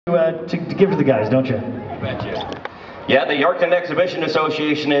To give to the guys, don't you? Betcha. Yeah, the Yorkton Exhibition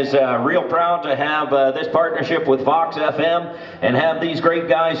Association is real proud to have this partnership with Fox FM and have these great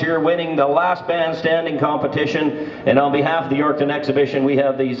guys here winning the last band standing competition. And on behalf of the Yorkton Exhibition, we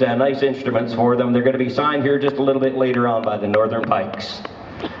have these nice instruments for them. They're going to be signed here just a little bit later on by the Northern Pikes.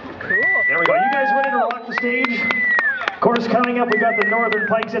 Cool. There we go. You guys ready to rock the stage? Of course, coming up, we got the Northern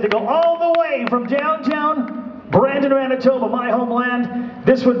Pikes that to go all the way from downtown Brandon, Manitoba, my homeland.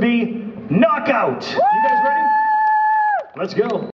 This would be Knockout. You guys ready? Let's go.